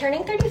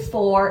Turning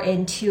 34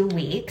 in 2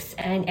 weeks,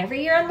 and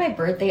every year on my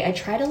birthday I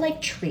try to like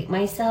treat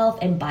myself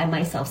and buy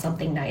myself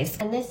something nice.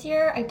 And this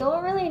year I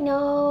don't really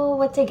know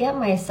what to get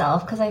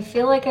myself because I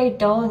feel like I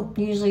don't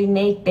usually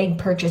make big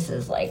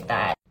purchases like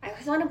that. I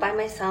always want to buy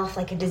myself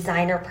like a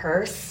designer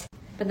purse,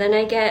 but then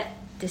I get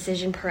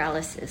decision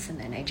paralysis and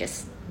then I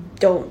just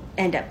don't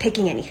end up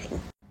picking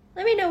anything.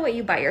 Let me know what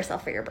you buy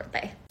yourself for your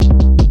birthday.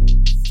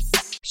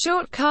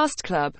 Short Cast Club